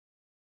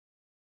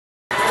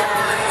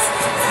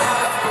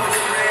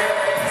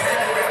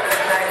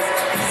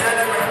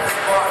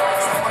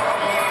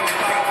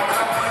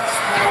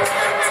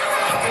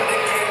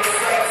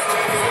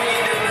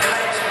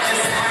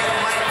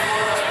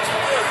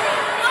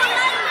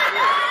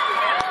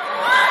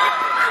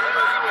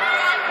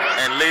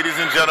ladies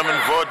and gentlemen,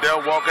 Vordell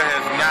Walker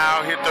has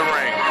now hit the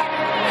ring.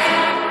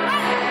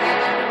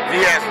 He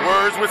has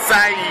words with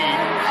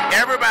Saeed.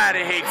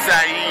 Everybody hates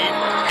Saeed,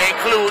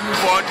 including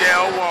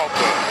Vordell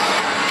Walker.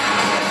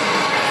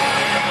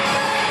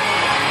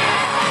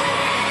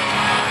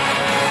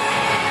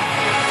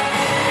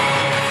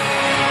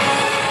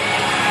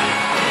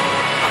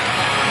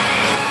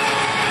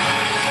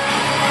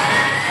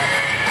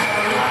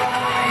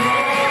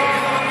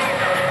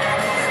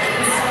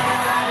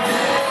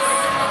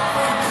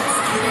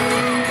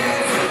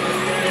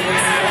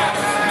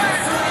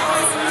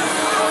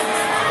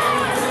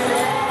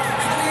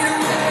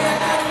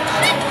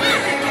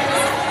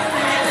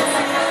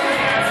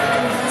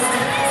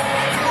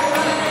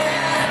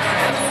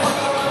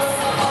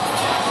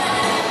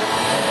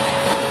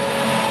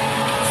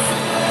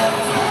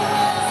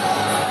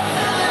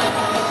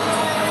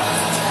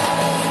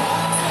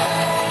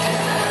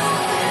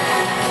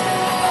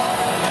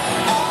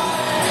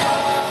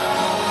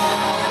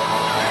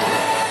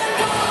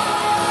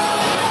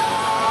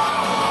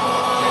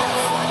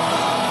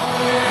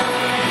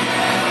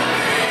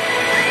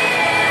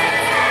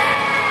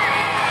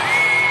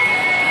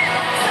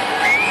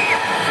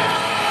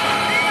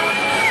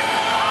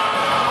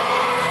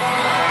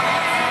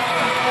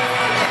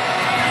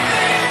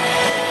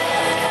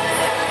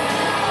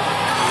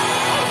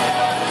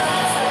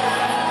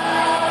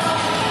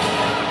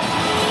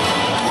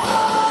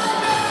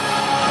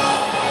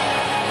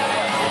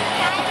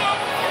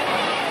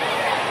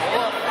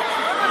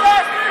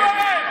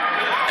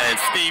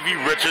 Stevie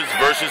Richards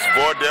versus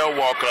Vordell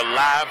Walker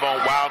live on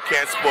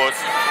WILDKAT Sports.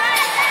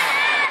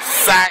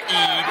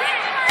 Saeed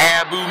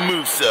Abu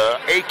Musa,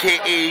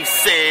 aka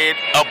Said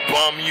a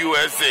Bum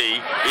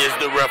USA, is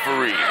the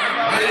referee.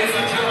 Ladies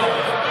and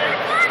gentlemen,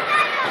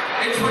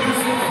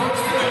 introducing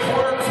first to the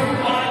corner to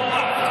my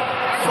left,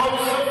 from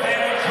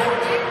Savannah,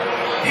 Georgia,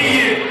 he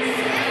is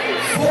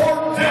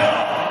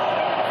Vordell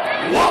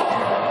Walker.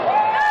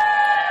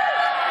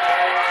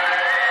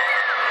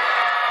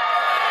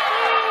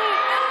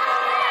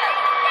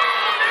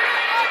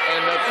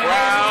 And the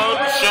crowd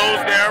shows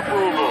their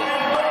approval.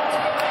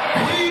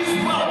 Please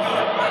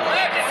welcome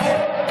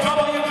for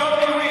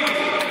WWE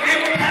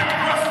Impact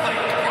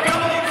Wrestling,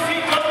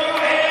 WCW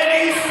and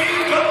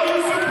ECW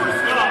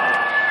superstar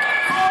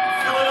from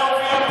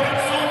Philadelphia,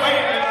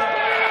 Pennsylvania,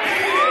 he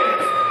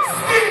is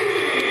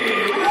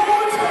Stevie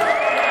Richards.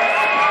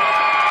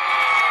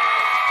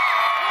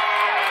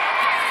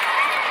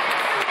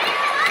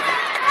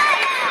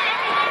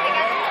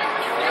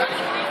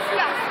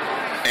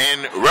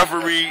 And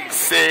referee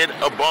Said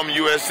a Bum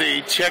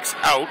USA checks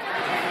out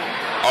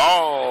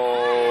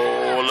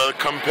all the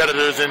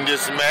competitors in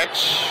this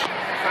match.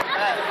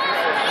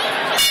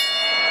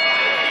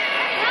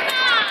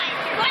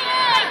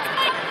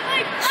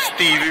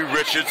 Stevie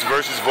Richards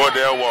versus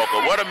Vordell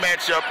Walker. What a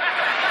matchup.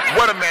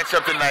 What a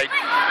matchup tonight.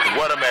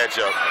 What a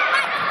matchup.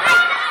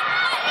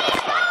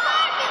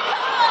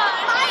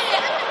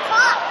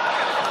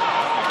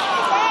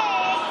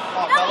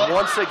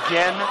 Once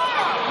again,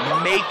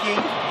 making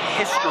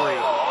history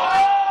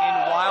in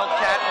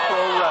WILDKAT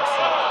Pro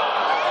Wrestling.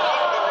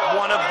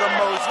 One of the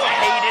most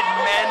hated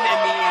men in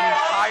the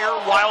entire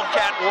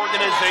WILDKAT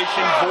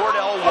organization,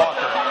 Vordell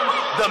Walker.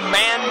 The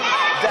man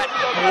that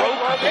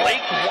broke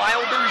Blake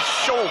Wilder's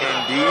shoulder.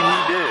 Indeed he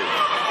did.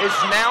 Is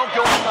now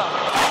going up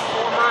to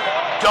former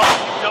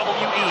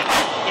WWE,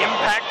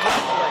 Impact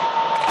Wrestling,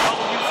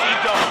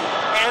 WCW,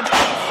 and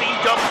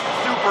ECW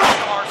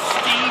superstar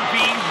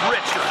Stevie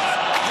Richards.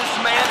 This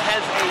man has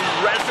a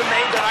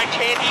resume that I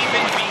can't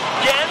even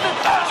begin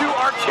to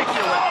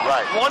articulate.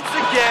 Right. Once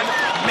again,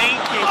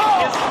 making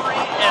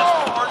history as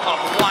part of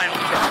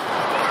WILDKAT.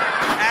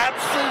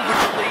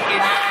 Absolutely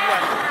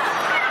incredible.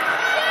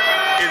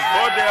 Is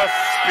Vordell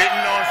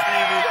spitting on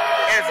Stevie?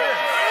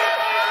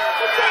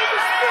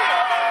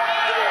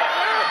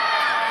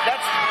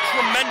 That's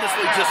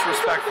tremendously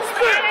disrespectful.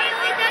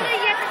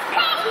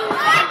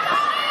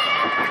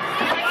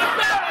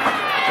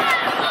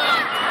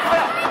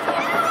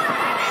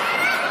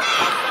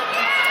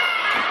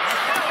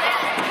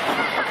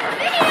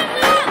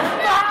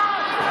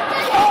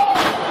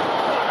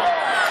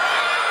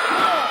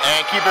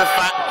 And keep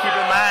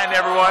in mind,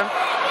 everyone,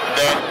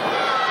 that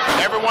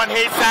everyone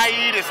hates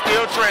Saeed is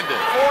still trending.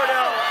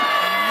 Vordell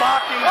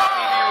mocking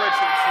Stevie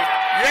Richards here.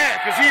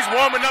 Yeah, because he's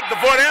warming up the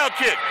Vordell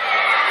kick.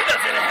 He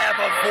doesn't have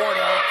a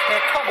Vordell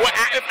kick. Well,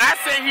 if I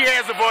say he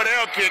has a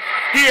Vordell kick,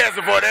 he has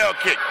a Vordell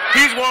kick.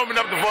 He's warming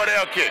up the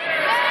Vordell kick.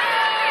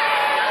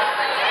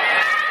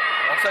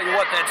 I'll tell you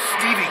what, that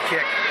Stevie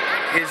kick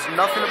is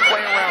nothing to play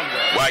around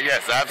with. Well,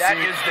 yes, I've That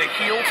seen it. is the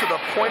heel to the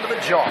point of the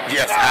jaw.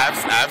 Yes,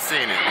 I've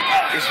seen it.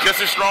 It's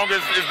just as strong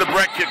as the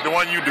Brett kick, the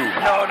one you do.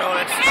 No,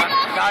 it's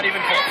not even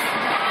close.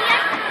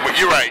 But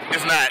you're right,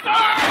 it's not.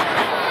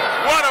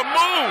 What a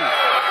move!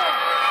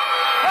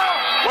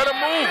 What a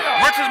move!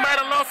 Richards might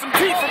have lost some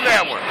teeth from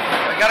that one.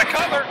 I got a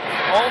cover.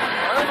 Oh,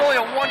 there's only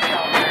a one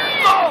count there.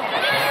 Oh!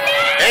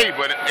 Hey,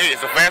 but hey,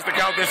 it's a faster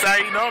count than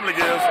Saeed normally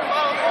gives.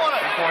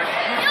 Good point.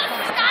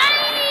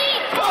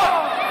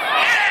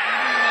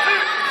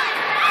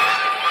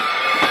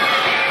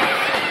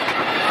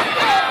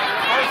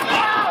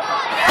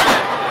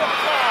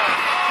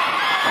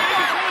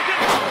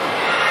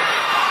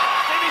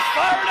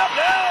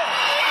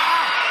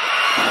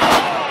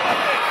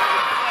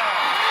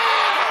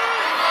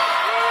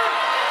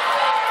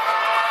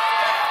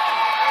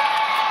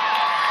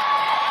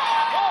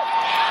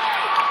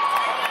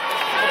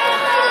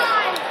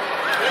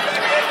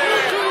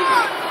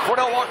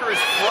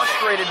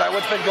 frustrated by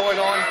what's been going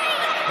on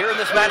here in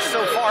this match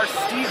so far.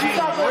 Stevie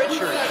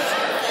Richards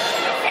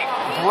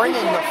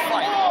bringing the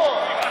fight.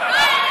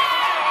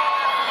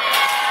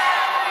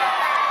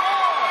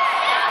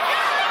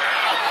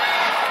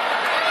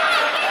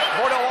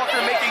 Vordell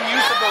Walker making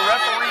use of the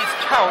referee's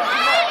count.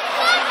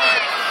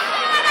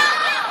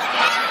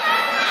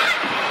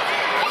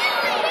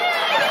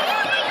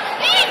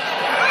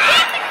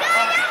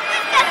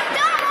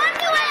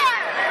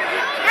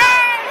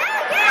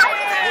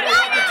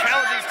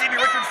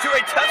 To a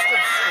test of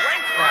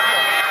strength now.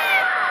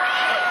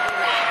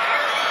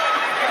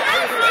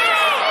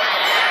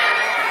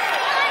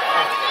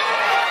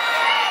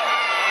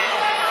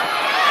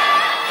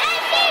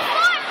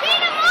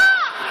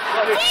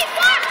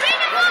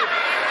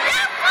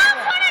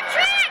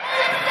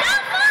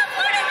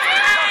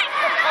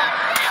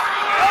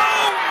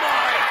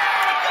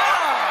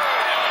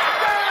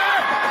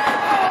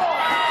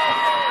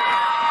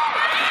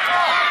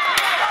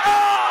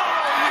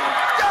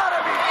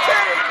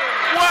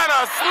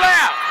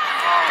 Slap!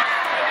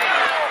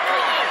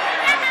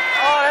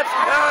 Oh,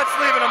 that's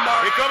leaving a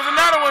mark. Here comes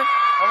another one.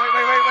 Oh, wait.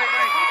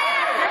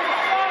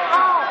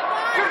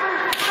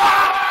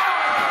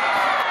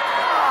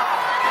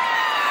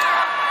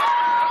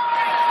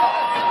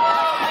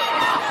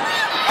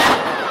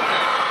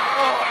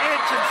 Oh,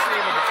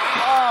 inconceivable.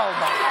 Oh,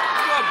 my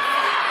goodness.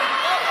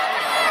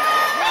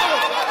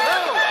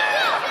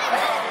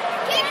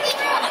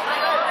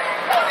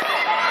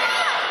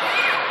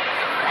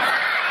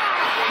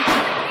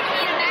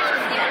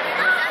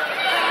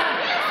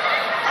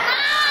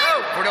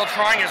 Vordell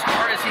trying as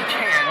hard as he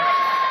can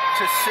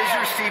to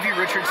scissor Stevie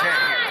Richards' head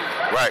here.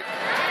 Right.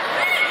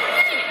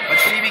 But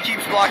Stevie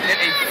keeps blocking it.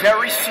 A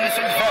very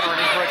seasoned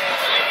veteran is Richards.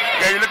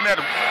 Yeah, you're looking at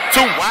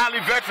two wily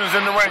veterans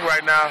in the ring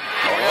right now,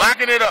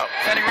 locking it up.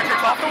 Sending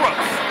Richards off the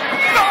ropes.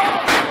 His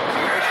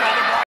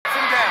shoulder blocks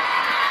him down.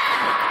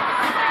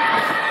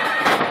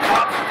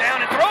 Drops him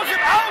down and throws him.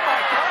 Oh my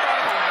God!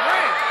 Out of the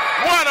ring.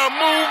 What a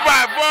move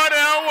by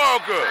Vordell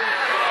Walker.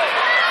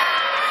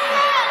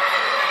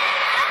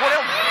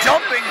 Vordell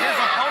dumping his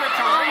opponent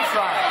to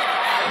ringside.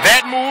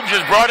 That move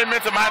just brought him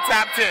into my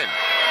top 10.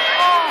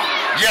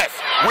 Yes,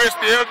 we're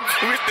still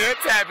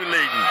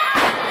tabulating.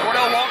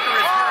 Vordell Walker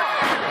is hurt.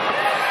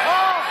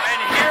 And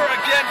here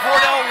again,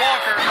 Vordell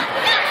Walker.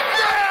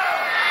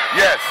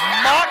 Yes.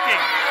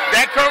 Mocking.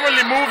 That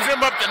currently moves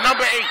him up to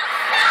number 8.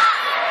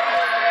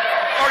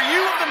 Are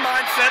you of the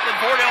mindset that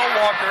Vordell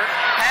Walker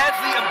has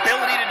the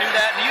ability to do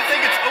that? Do you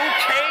think it's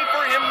okay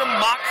for him to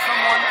mock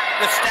someone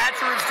the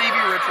stature of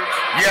Stevie Richards?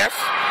 Yes.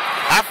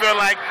 I feel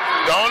like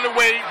the only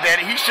way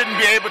that he shouldn't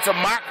be able to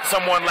mock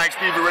someone like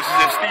Stevie Richards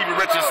is if Stevie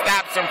Richards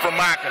stops him from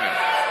mocking him.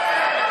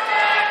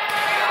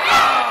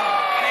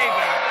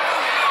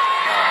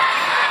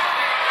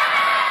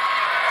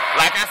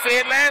 Like I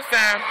said last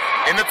time,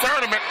 in the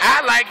tournament,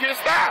 I like his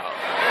style.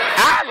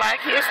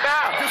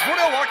 Does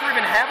Vordell Walker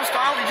even have a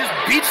style? He just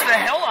beats the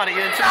hell out of you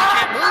until you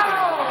can't move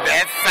anymore.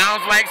 That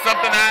sounds like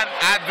something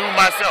I do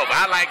myself.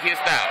 I like his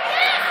style.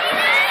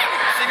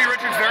 Stevie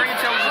Richards very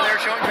intelligent there,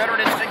 showing veteran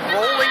instinct,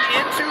 rolling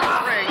into the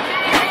ring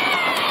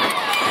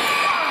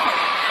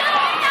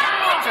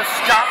to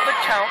stop the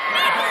count.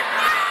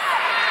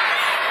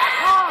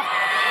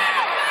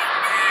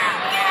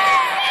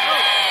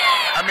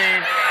 I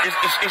mean,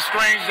 it's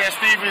strange that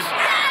Stevie's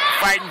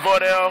fighting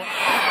Vordell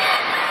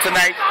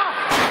tonight,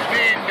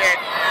 being that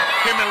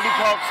him and Luke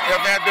Hawks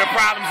have had their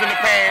problems in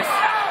the past.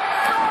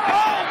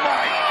 Oh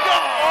my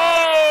God!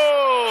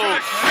 Oh! To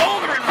the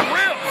shoulder and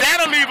ribs.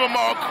 That'll leave a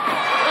mark.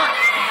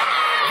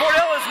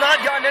 Vordell has not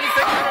gotten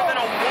anything better than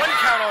a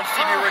 1 count on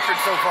Stevie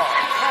Richards so far.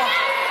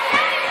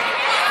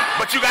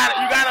 But you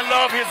gotta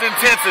love his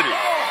intensity.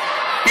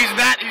 He's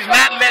not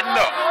letting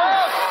up.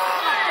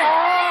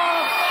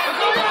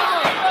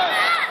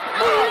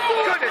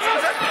 Goodness,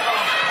 was that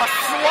a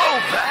slow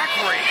back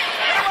rake?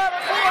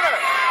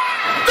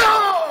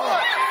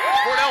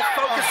 Vordell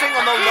focusing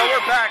on the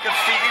lower back of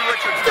Stevie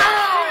Richards.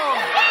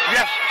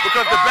 Yes,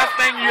 because the best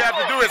thing you have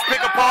to do is pick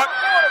apart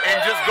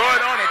and just go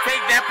it on and take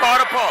that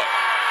part apart.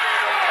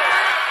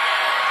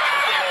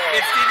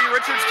 If Stevie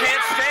Richards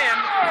can't stand,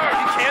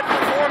 he can't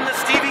perform the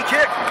Stevie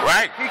kick.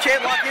 Right. He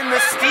can't lock in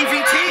the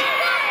Stevie T.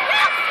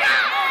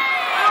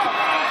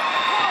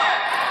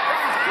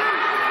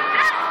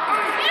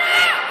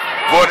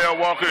 Vordell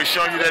Walker is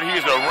showing you that he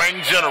is a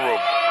ring general.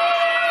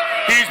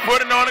 He's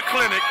putting on a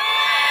clinic.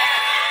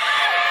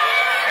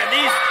 And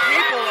these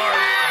people are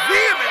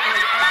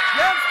vehemently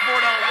against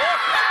Vordell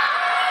Walker.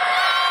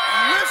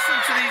 Listen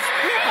to these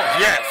people.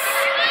 Yes.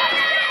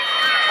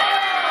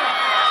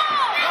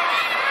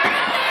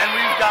 And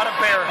we've got a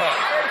bear hug.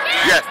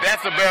 Yes,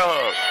 that's a bear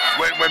hug.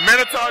 When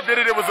Minotaur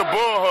did it, it was a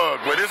bull hug.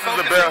 But this is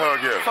a bear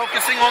hug here.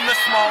 Focusing on the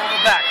small of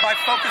the back. By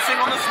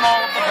focusing on the small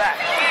of the back,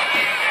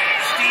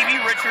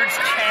 Stevie Richards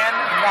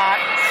cannot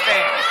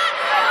stand.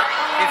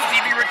 If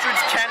Stevie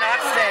Richards cannot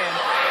stand,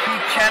 he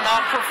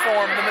cannot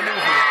perform the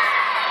maneuver.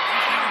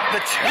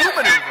 The 2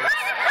 maneuvers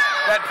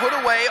that put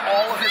away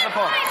all of his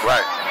opponents.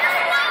 Right.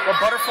 The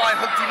butterfly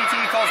hook DDT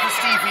he calls the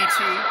Stevie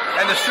T,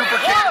 and the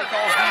super kick he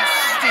calls the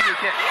Stevie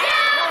kick.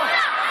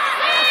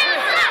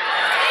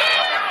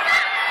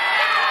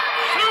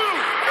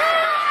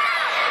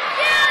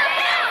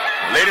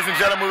 Ladies and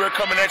gentlemen, we're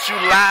coming at you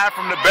live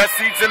from the best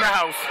seats in the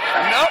house.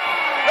 Nope.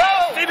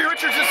 No. Stevie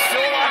Richards is still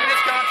alive in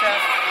this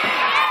contest.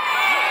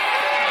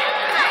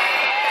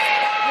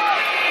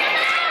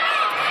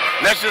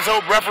 Let's just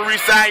hope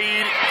referee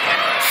Saeed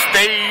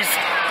stays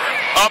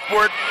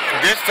upward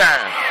this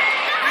time.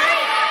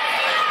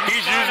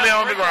 He's usually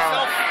on the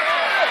ground.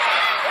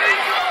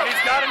 He's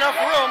got enough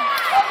room.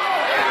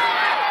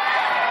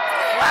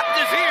 Flapped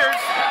his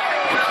ears.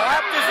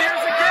 Flapped his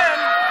ears again.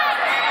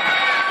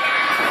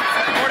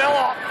 Vordell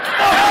off.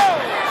 Oh!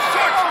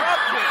 Short drop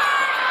kick.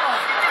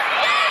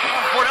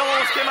 Vordell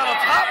almost came out on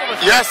top of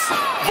us. Yes,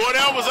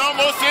 Vordell was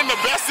almost in the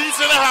best seats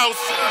in the house.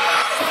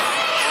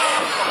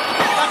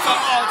 It's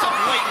a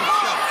blatant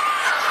choke.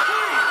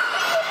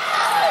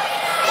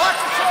 Watch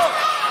the choke.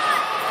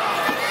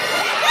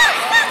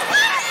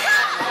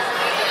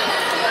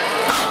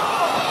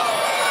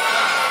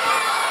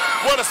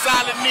 What a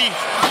solid knee.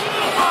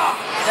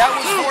 That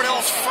was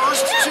Vordell's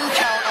first 2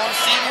 count on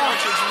Stevie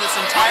Richards in this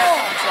entire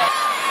contest.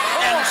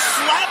 And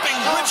slapping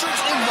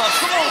Richards in the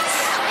face.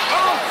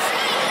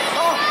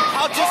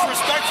 How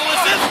disrespectful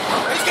is this?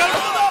 He's got to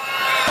hold up.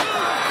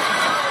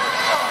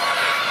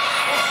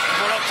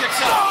 Vordell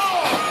kicks out.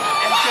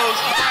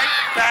 Goes right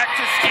back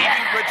to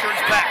Stevie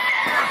Richards' back.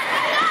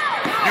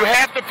 You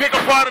have to pick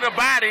a part of the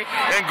body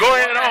and go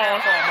ahead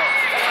on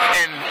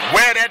and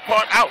wear that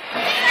part out.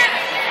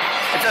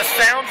 It's a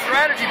sound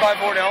strategy by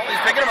Vordell.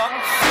 He's picking him up,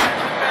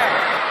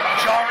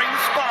 jarring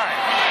the spine.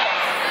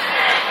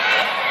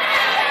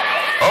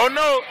 Oh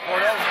no!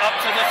 Vordell's up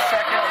to the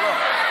second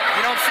rope.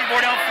 You don't see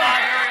Vordell fly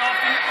very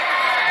often.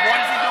 What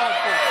is he going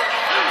for?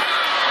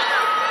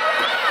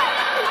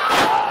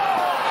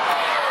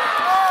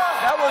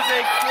 That was a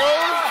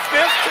closed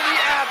fist to the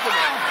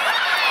abdomen.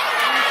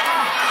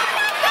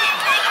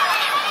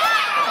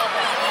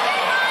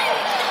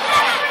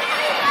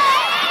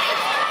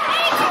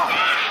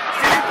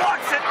 Stevie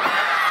blocks it.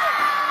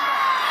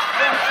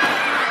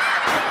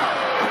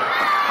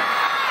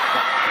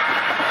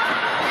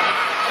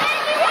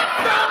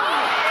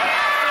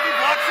 Stevie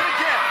blocks it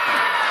again.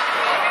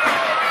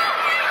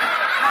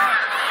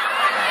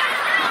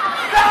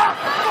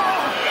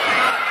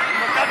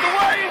 Look out the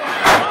way.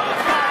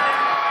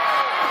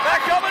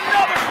 Back up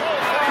another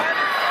clothesline.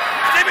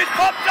 Stevie's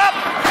pumped up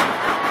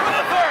for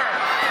the third.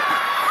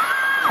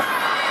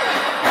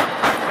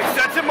 He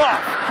sets him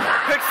up.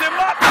 Picks him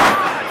up.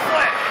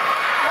 Slam.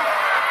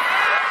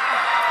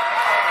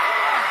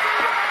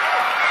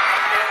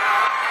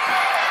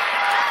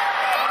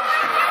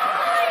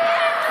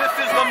 This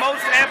is the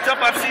most amped up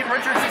I've seen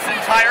Richards this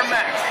entire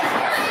match.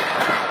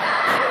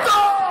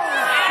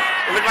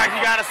 It looked like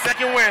he got a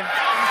second win.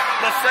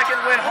 The second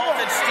win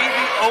halted.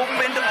 Stevie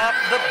opened up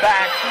the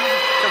back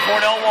to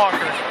Vordell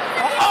Walker.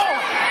 Oh!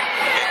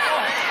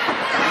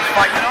 He's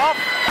fighting it off.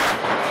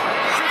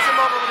 Shoots him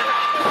over with it.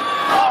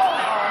 Oh!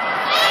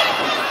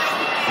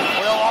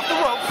 Vordell off the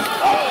ropes.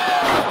 Oh!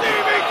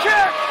 Stevie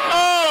kick!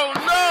 Oh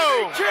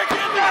no! Kick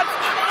and that's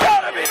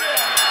gotta be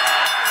there!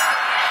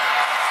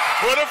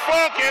 Put a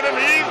fork in him,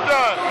 he's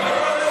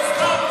done.